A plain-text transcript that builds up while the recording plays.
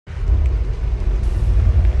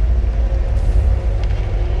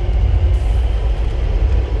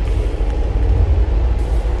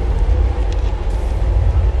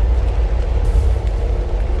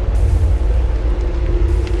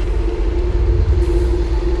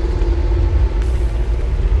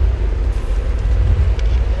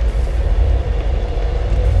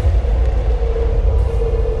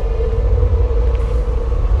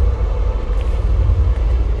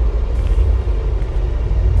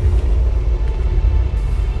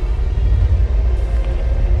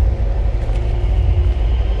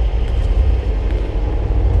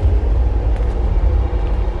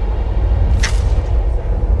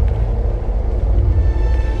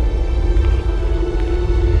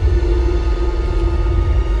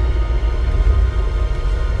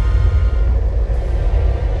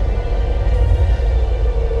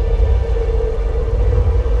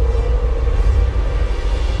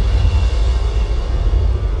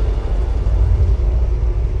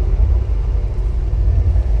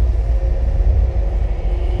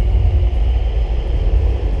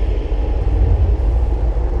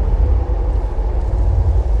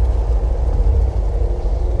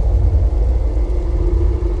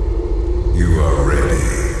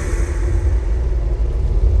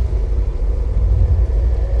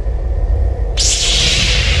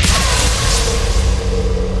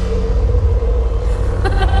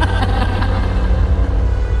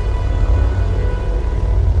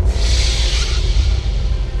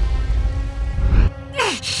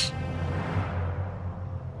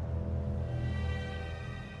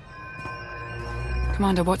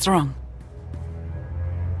Commander, what's wrong?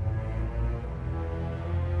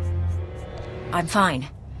 I'm fine.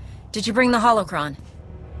 Did you bring the holocron?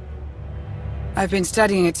 I've been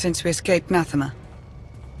studying it since we escaped Nathema.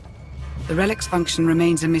 The relic's function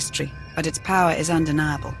remains a mystery, but its power is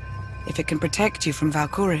undeniable. If it can protect you from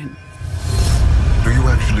Valkorion. Do you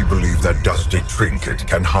actually believe that dusty trinket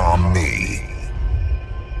can harm me?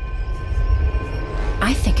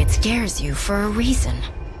 I think it scares you for a reason.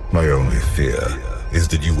 My only fear is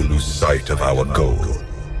that you will lose sight of our goal.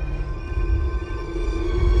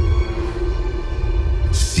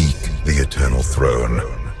 Seek the Eternal Throne.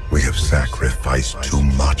 We have sacrificed too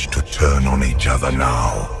much to turn on each other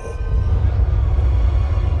now.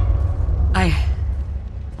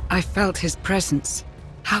 I felt his presence.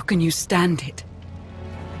 How can you stand it?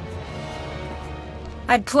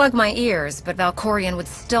 I'd plug my ears, but Valkorion would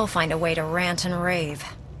still find a way to rant and rave.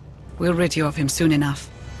 We'll rid you of him soon enough.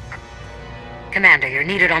 Commander, you're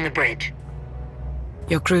needed on the bridge.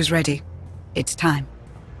 Your crew's ready. It's time.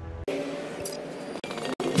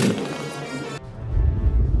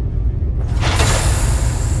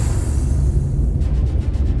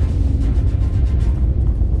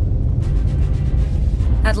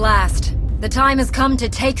 At last, the time has come to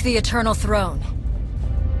take the Eternal Throne.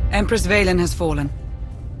 Empress Valen has fallen.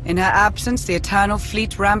 In her absence, the Eternal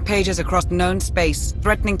Fleet rampages across known space,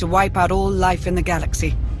 threatening to wipe out all life in the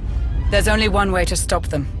galaxy. There's only one way to stop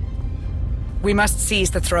them. We must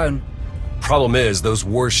seize the throne. Problem is, those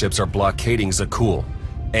warships are blockading Zakul,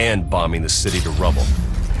 and bombing the city to rubble.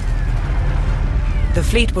 The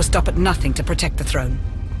fleet will stop at nothing to protect the throne.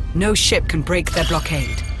 No ship can break their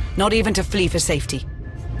blockade, not even to flee for safety.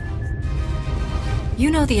 You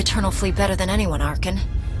know the Eternal Fleet better than anyone, Arkan.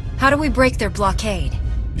 How do we break their blockade?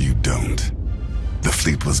 You don't. The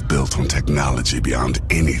fleet was built on technology beyond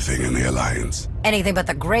anything in the Alliance. Anything but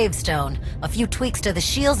the gravestone. A few tweaks to the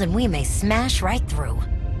shields and we may smash right through.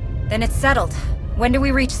 Then it's settled. When do we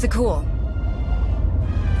reach Zakul?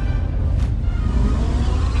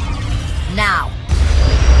 Now!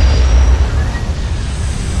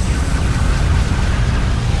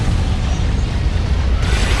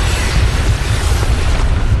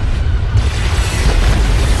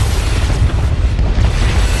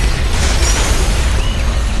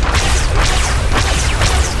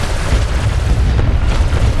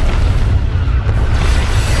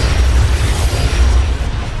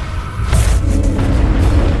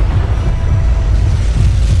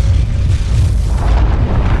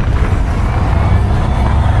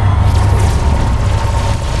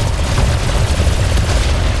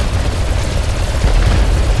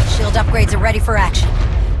 Upgrades are ready for action.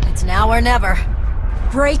 It's now or never.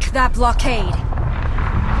 Break that blockade!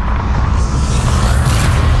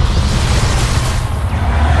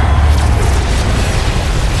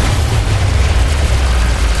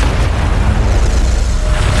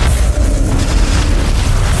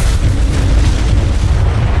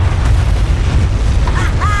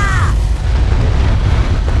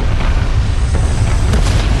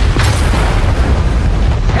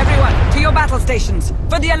 Everyone, to your battle stations,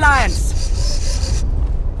 for the Alliance!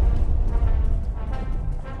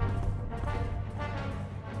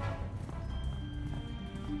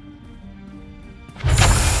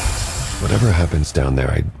 Whatever happens down there,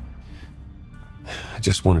 I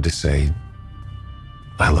just wanted to say,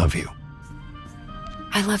 I love you.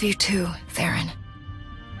 I love you too, Theron.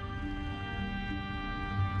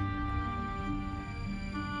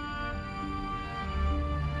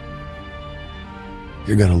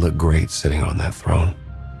 You're gonna look great sitting on that throne.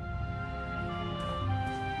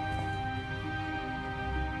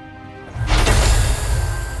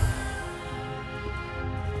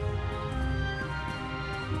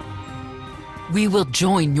 We will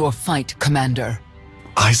join your fight, Commander.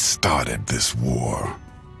 I started this war.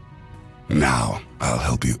 Now, I'll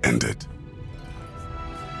help you end it.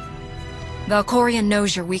 Valkorion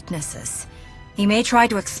knows your weaknesses. He may try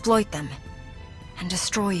to exploit them and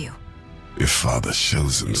destroy you. If Father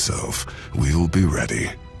shows himself, we'll be ready.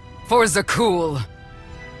 For Zakul.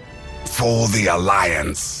 For the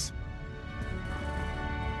Alliance!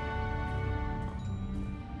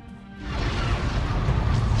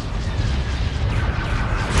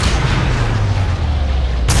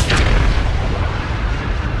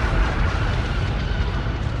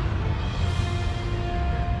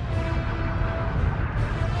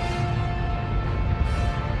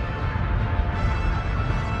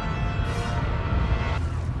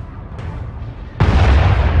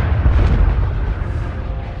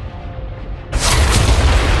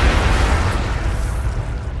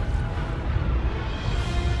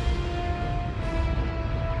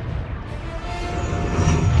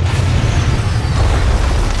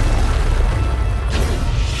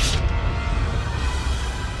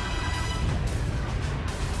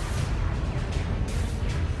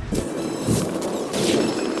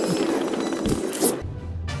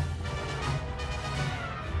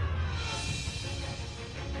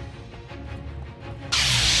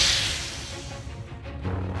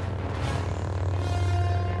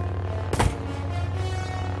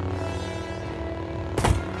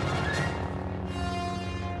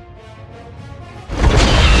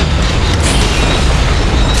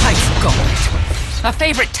 A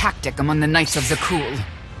favorite tactic among the Knights of Zakul.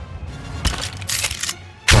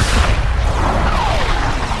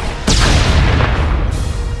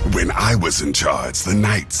 When I was in charge, the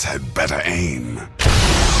Knights had better aim.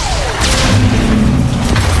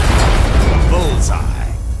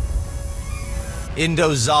 Bullseye.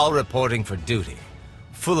 Indozal reporting for duty.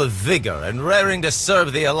 Full of vigor and raring to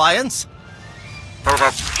serve the Alliance. Though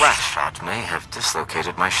that blast shot may have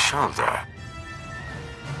dislocated my shoulder.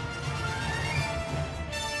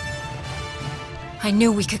 I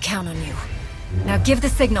knew we could count on you. Now give the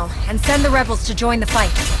signal, and send the rebels to join the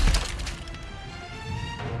fight.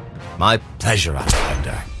 My pleasure,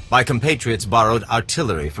 Outlander. My compatriots borrowed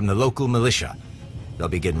artillery from the local militia. They'll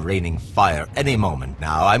begin raining fire any moment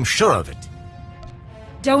now, I'm sure of it.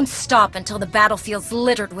 Don't stop until the battlefield's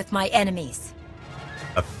littered with my enemies.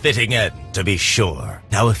 A fitting end, to be sure.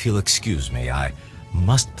 Now, if you'll excuse me, I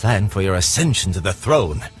must plan for your ascension to the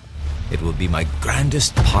throne. It will be my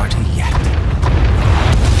grandest party yet.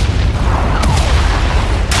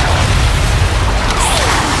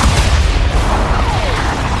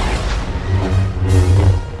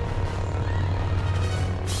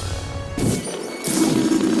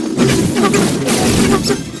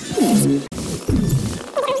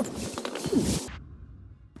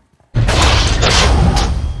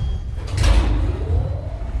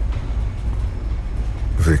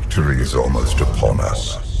 Victory is almost upon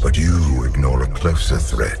us, but you ignore a closer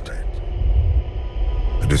threat.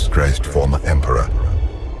 A disgraced former emperor,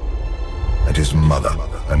 and his mother,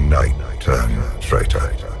 a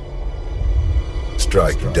knight-turned-traitor.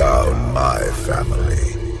 Strike down my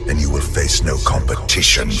family, and you will face no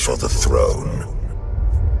competition for the throne.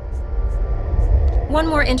 One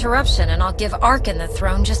more interruption and I'll give Arkin the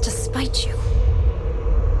throne just to spite you.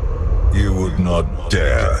 You would not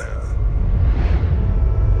dare.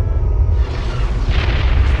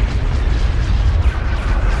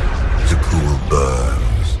 Zakul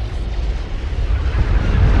burns.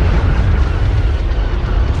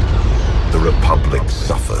 The Republic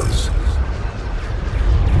suffers.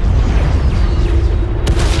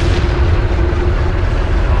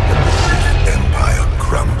 The Empire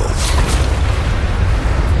crumbles.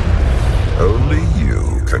 Only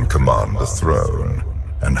you can command the throne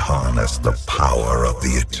and harness the power of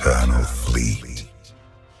the Eternal Fleet.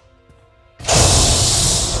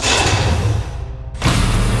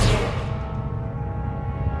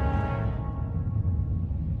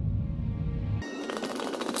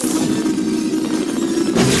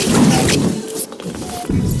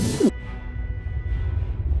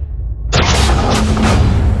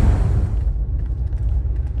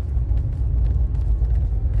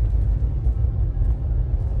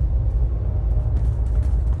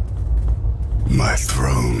 My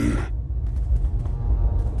throne.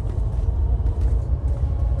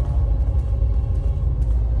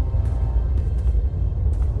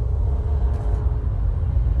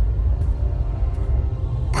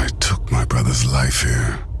 I took my brother's life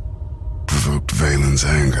here, provoked Valen's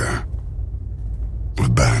anger,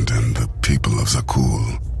 abandoned the people of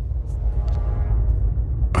Zakul.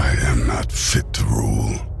 I am not fit to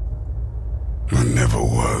rule. I never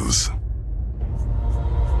was.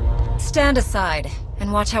 Stand aside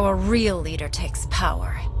and watch how a real leader takes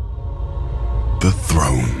power. The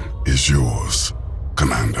throne is yours,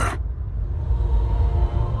 Commander.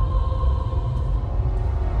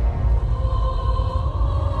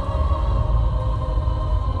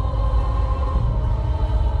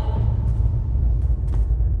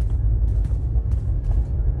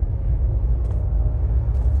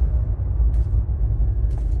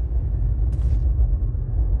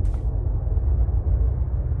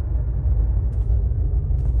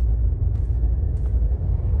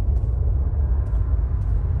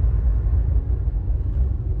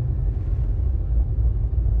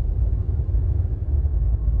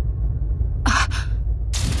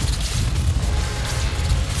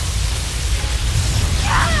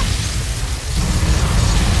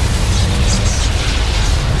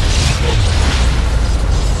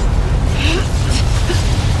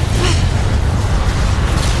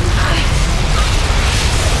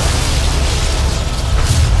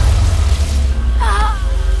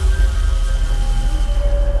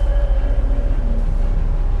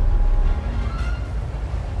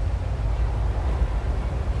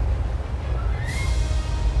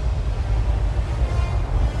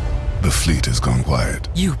 The fleet has gone quiet.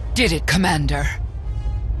 You did it, Commander.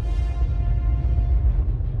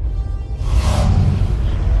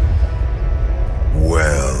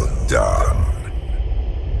 Well done.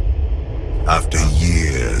 After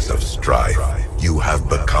years of strife, you have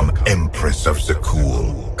become Empress of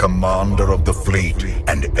Zakul, commander of the fleet,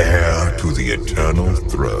 and heir to the eternal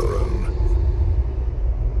throne.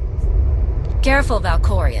 Careful,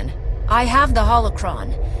 Valkorion. I have the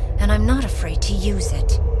holocron, and I'm not afraid to use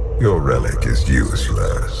it. Your relic is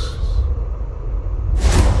useless.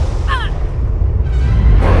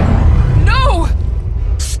 No!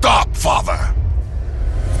 Stop, Father!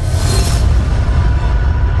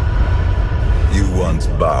 You once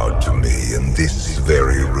bowed to me in this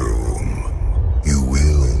very room. You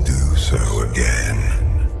will do so again.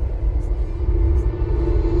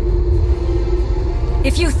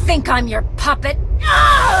 If you think I'm your puppet...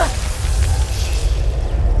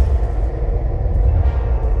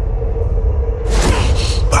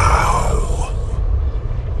 Bow.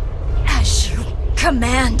 As you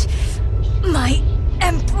command, my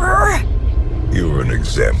Emperor. You're an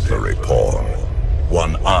exemplary pawn.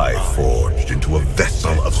 One I forged into a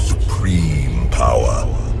vessel of supreme power,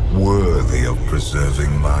 worthy of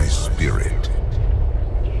preserving my spirit.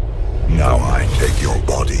 Now I take your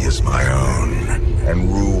body as my own,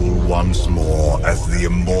 and rule once more as the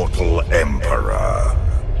immortal Emperor.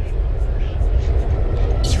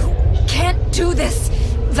 You can't do this,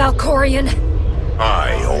 Valkorion.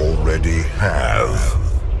 I already have.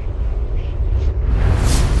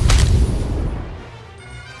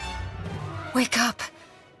 Wake up.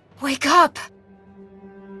 Wake up.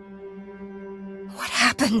 What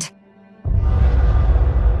happened?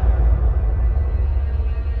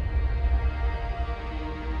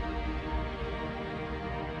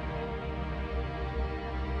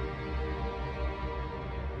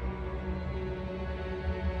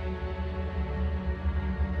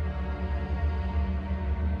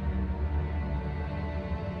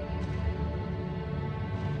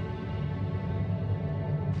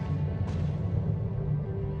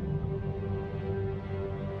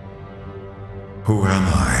 Who am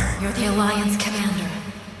I? You're the Alliance commander.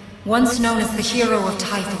 Once known as the hero of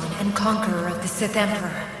Typhon and conqueror of the Sith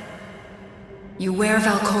Emperor. You wear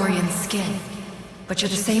Valkorion's skin, but you're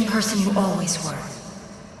the same person you always were.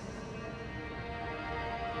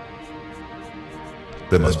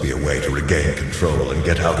 There must be a way to regain control and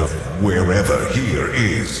get out of wherever here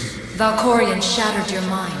is. Valkorion shattered your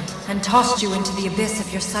mind and tossed you into the abyss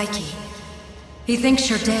of your psyche. He thinks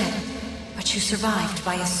you're dead, but you survived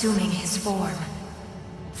by assuming his form.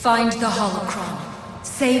 Find the holocron.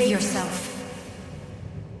 Save yourself.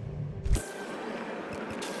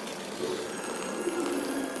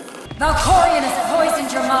 Valkorion has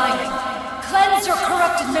poisoned your mind. Cleanse your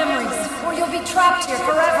corrupted memories, or you'll be trapped here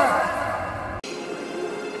forever.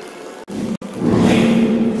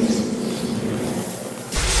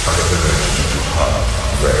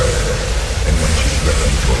 And when she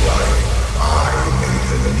threatened for life, I made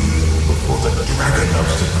her kneel before the dragon of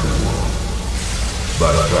Sakur. By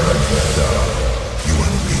striking her down, you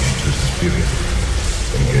unleashed her spirit,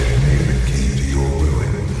 and gave me the key to your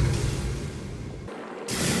ruin.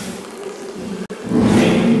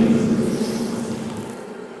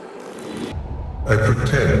 I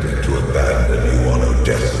pretended to abandon you on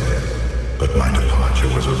Odessa, but my departure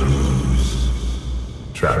was a ruse.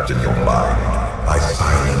 Trapped in your mind, I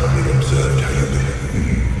silently observed how you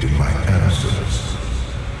behaved in my absence.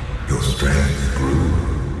 Your strength grew,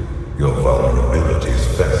 your vulnerabilities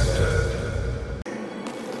festered.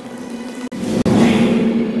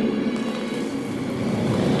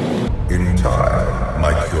 In time,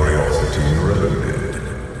 my curiosity eroded,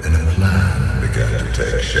 and a plan began to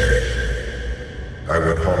take shape. I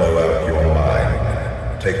would hollow out your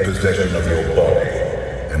mind, take possession of your body,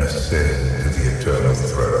 and ascend to the eternal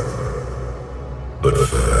throne. But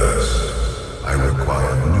first, I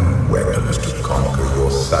require new weapons to conquer your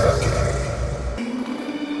psyche.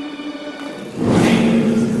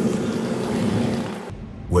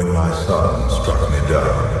 When my son struck me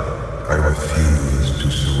down, I refused to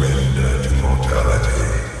surrender to mortality.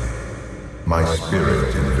 My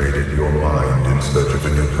spirit invaded your mind in search of a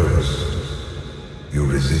new host. You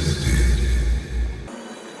resisted.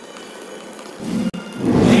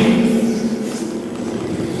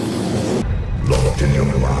 Locked in your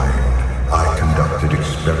mind, I conducted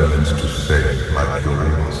experiments to save my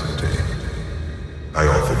curiosity. I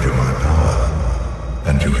offered you my power,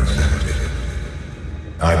 and you accepted.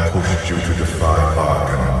 I pushed you to defy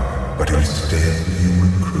Arkham, but instead you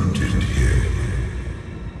recruited him.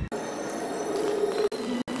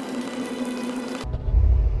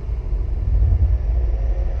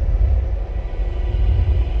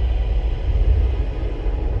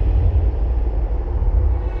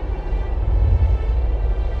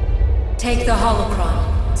 Take the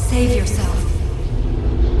holocron. Save yourself.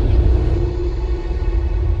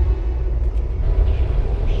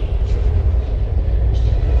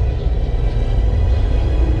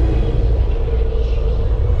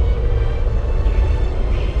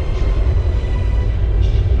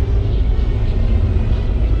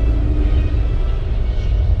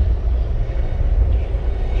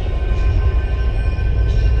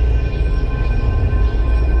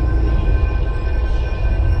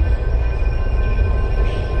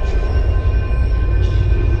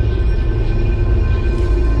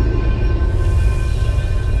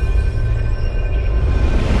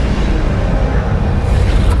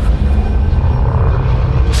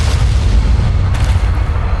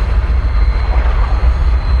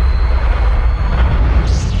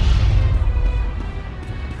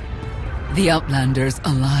 The Outlander's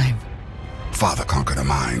alive. Father conquered her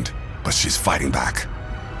mind, but she's fighting back.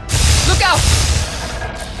 Look out!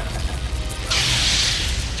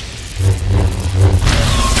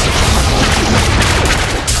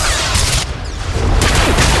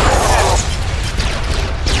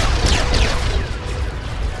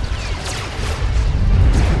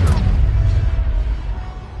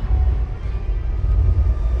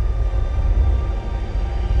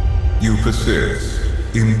 You persist.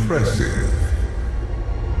 Impressive.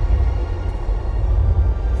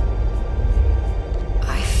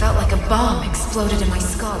 I felt like a bomb exploded in my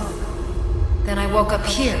skull. Then I woke up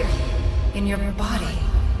here, in your body.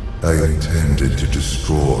 I intended to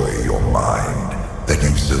destroy your mind. That you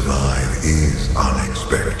survive is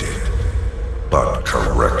unexpected, but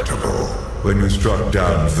correctable. When you struck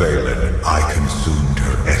down Valen, I consumed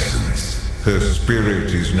her essence. Her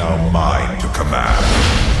spirit is now mine to command.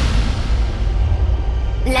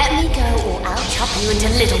 Let me go or I'll chop you into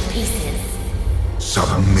little pieces.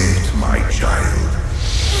 Submit, my child.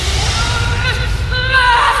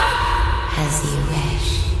 As you wish.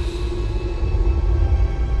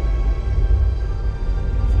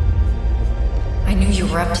 I knew you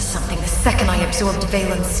were up to something the second I absorbed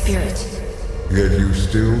Valen's spirit. Yet you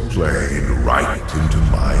still played right into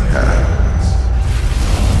my hands.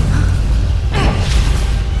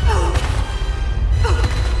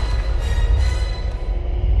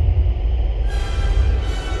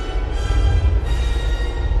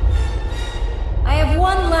 I have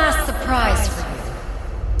one last surprise for you,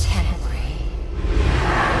 Tenebrae.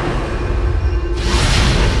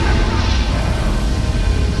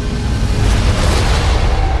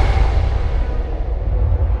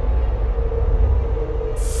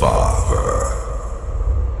 Father.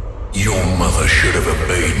 Your mother should have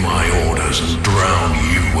obeyed my orders and drowned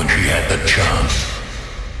you when she had the chance.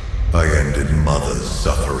 I ended Mother's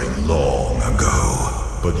suffering long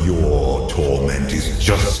ago, but your torment is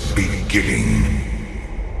just beginning.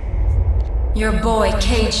 Your boy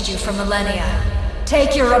caged you for millennia.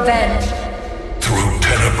 Take your revenge. Through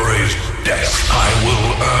Tenebrae's death, I will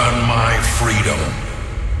earn my freedom.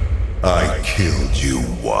 I killed you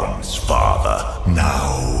once, Father.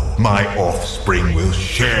 Now, my offspring will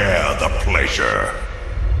share the pleasure.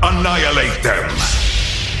 Annihilate them!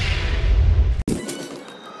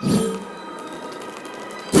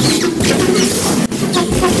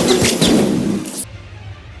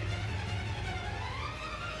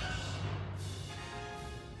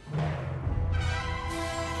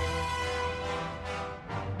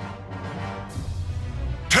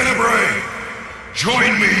 Tenebrae,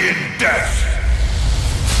 join me in death!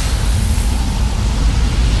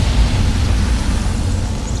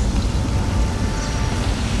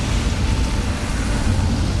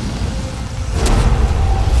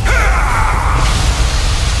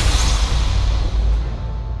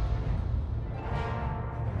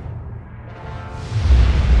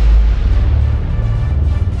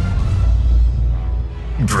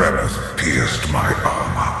 Dreneth pierced my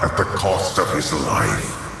armor at the cost of his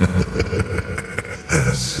life.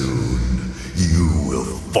 Soon, you will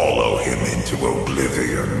follow him into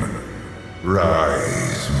oblivion.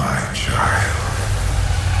 Rise, my child.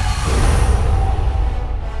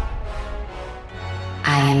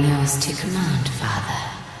 I am yours to command, Father.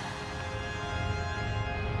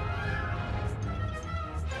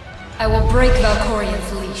 I will break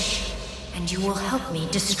Valkorian's leash, and you will help me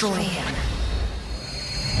destroy him.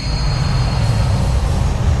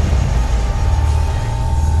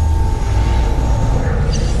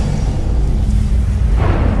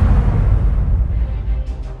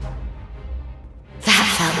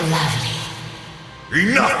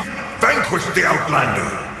 Enough! Vanquish the Outlander!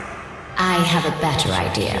 I have a better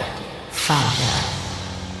idea, Father.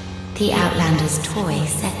 The Outlander's toy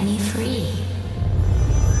set me free.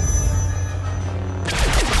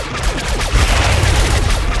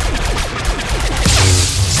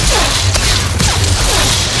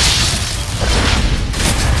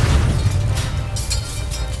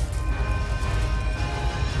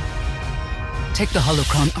 Take the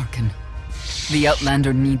holocron, Arkan. The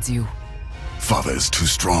Outlander needs you. Father is too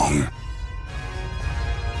strong.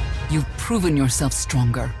 You've proven yourself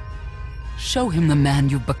stronger. Show him the man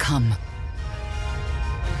you've become.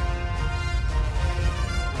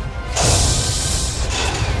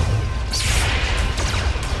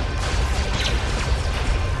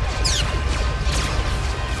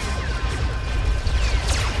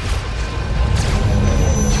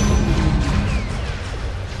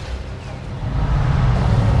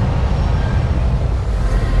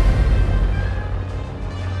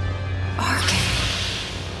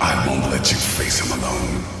 I won't let you face him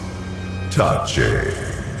alone. Touching.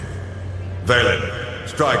 Valen,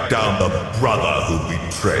 strike down the brother who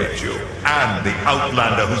betrayed you, and the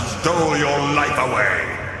outlander who stole your life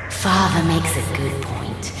away! Father makes a good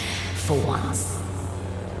point, for once.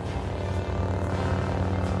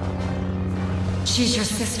 She's your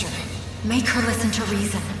sister. Make her listen to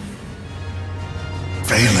reason.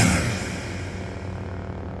 Valen.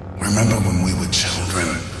 Remember when we were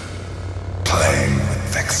children? Playing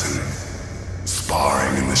with Vexen.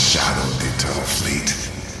 Sparring in the shadow of the Eternal Fleet.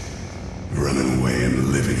 Running away and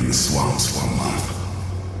living in the swamps for a month.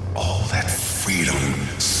 All that freedom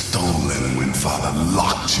stolen when Father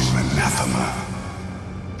locked you in anathema.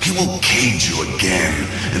 He will cage you again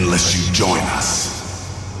unless you join us.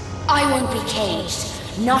 I won't be caged.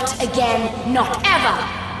 Not again, not ever!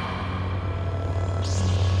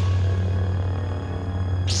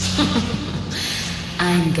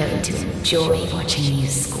 I'm going to enjoy watching you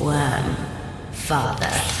squirm,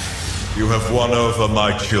 Father. You have won over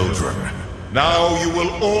my children. Now you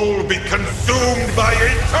will all be consumed by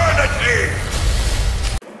eternity!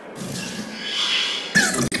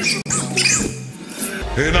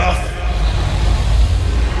 Enough!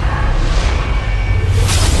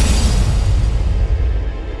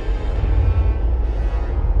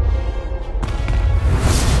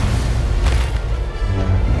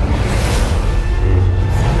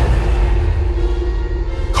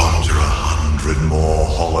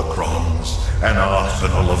 An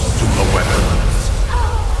arsenal of superweapons.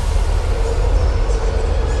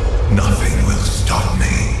 Nothing will stop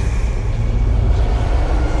me.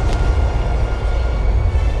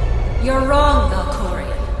 You're wrong,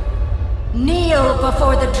 Valkorion. Kneel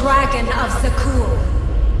before the dragon of Zakuul.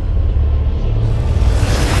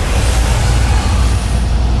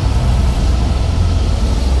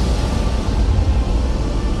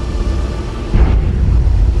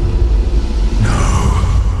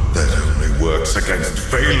 Against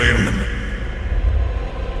Valen.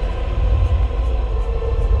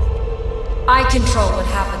 I control what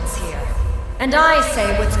happens here. And I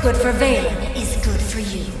say what's good for Valen is good for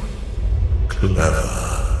you. Clever.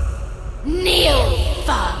 Kneel,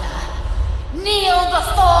 Father! Kneel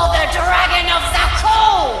before the Dragon of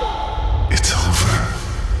Zakuul! It's over.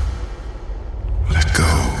 Let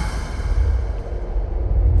go.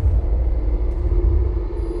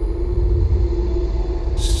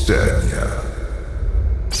 Senya.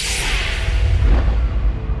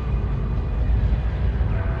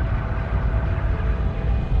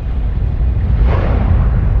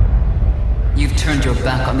 You've turned your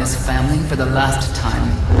back on this family for the last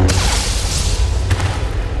time.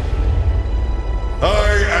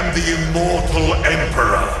 I am the immortal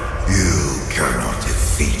Emperor. You cannot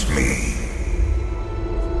defeat me.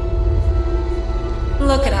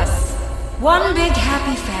 Look at us. One big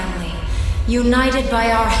happy family, united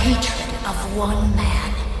by our hatred of one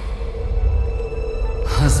man.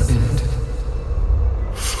 Husband.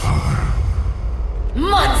 Father.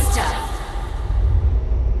 Monster!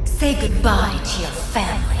 Say goodbye to your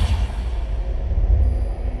family.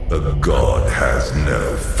 A god has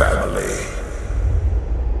no family.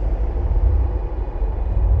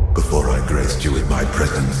 Before I graced you with my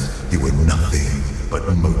presence, you were nothing but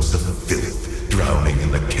motes of filth drowning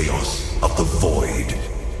in the chaos of the void.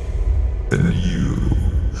 And you,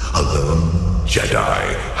 a lone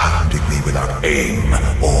Jedi, hounding me without aim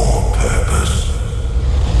or purpose.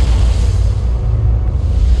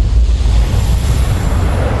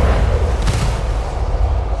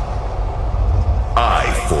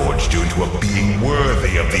 I forged you into a being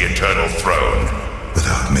worthy of the Eternal Throne.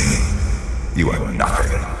 Without me, you are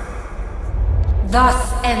nothing.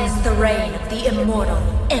 Thus ends the reign of the immortal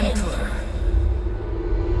Emperor.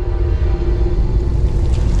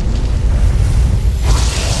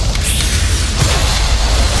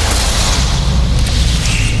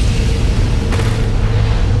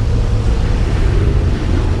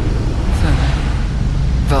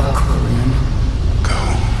 Valkorion. Go.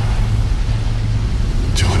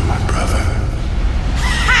 Join my brother.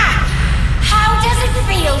 Ha! How does it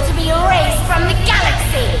feel to be erased from the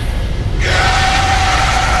galaxy?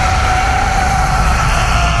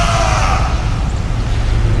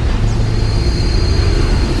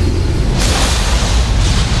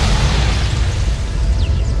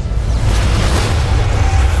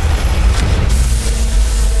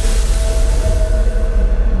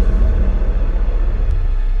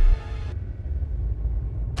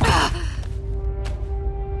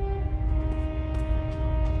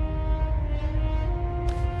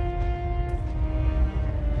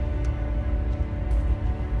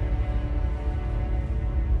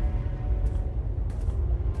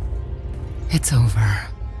 It's over.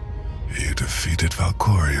 You defeated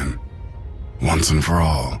Valkorion. Once and for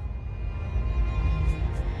all.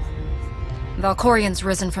 Valkorian's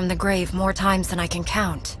risen from the grave more times than I can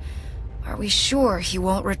count. Are we sure he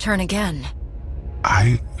won't return again?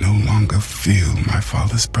 I no longer feel my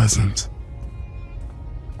father's presence.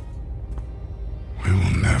 We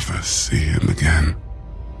will never see him again.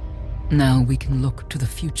 Now we can look to the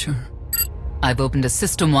future. I've opened a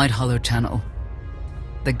system-wide holo channel.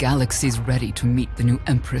 The galaxy's ready to meet the new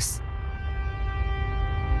Empress.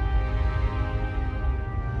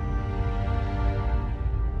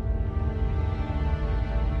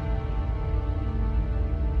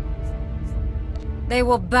 They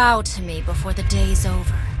will bow to me before the day's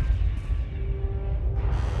over.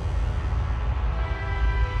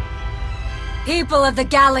 People of the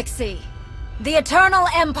galaxy, the Eternal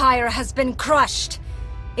Empire has been crushed.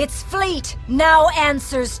 Its fleet now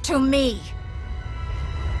answers to me.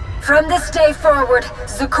 From this day forward,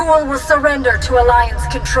 Zakul will surrender to Alliance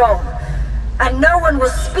control. And no one will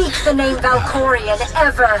speak the name Valkorian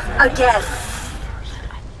ever again.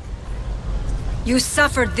 You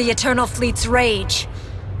suffered the Eternal Fleet's rage,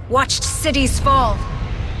 watched cities fall,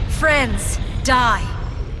 friends die.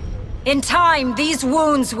 In time, these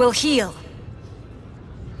wounds will heal.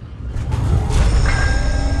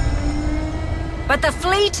 But the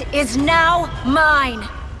fleet is now mine.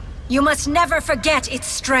 You must never forget its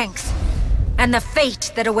strength, and the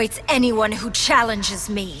fate that awaits anyone who challenges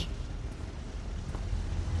me.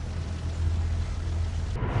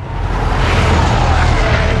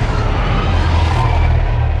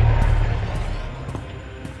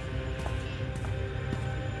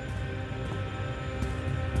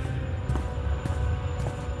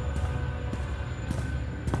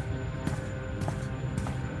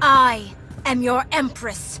 I am your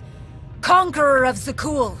Empress, conqueror of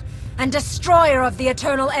Zakul, and destroyer of the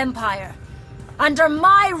Eternal Empire. Under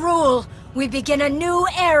my rule, we begin a new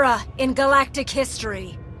era in galactic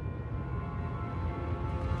history.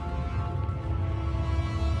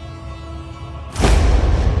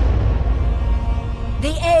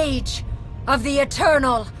 The Age of the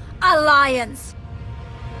Eternal Alliance.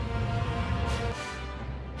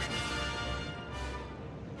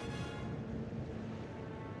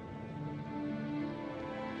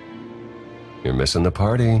 You're missing the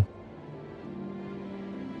party.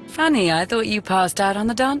 Funny, I thought you passed out on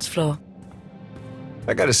the dance floor.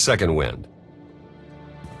 I got a second wind.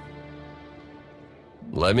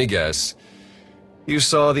 Let me guess. You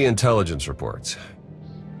saw the intelligence reports.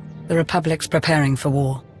 The Republic's preparing for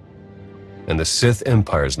war. And the Sith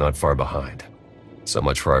Empire's not far behind. So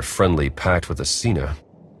much for our friendly pact with Asina.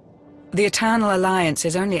 The Eternal Alliance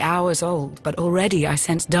is only hours old, but already I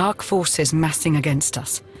sense dark forces massing against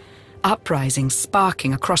us. Uprisings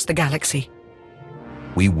sparking across the galaxy.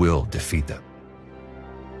 We will defeat them.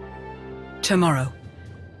 Tomorrow.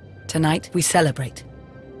 Tonight, we celebrate.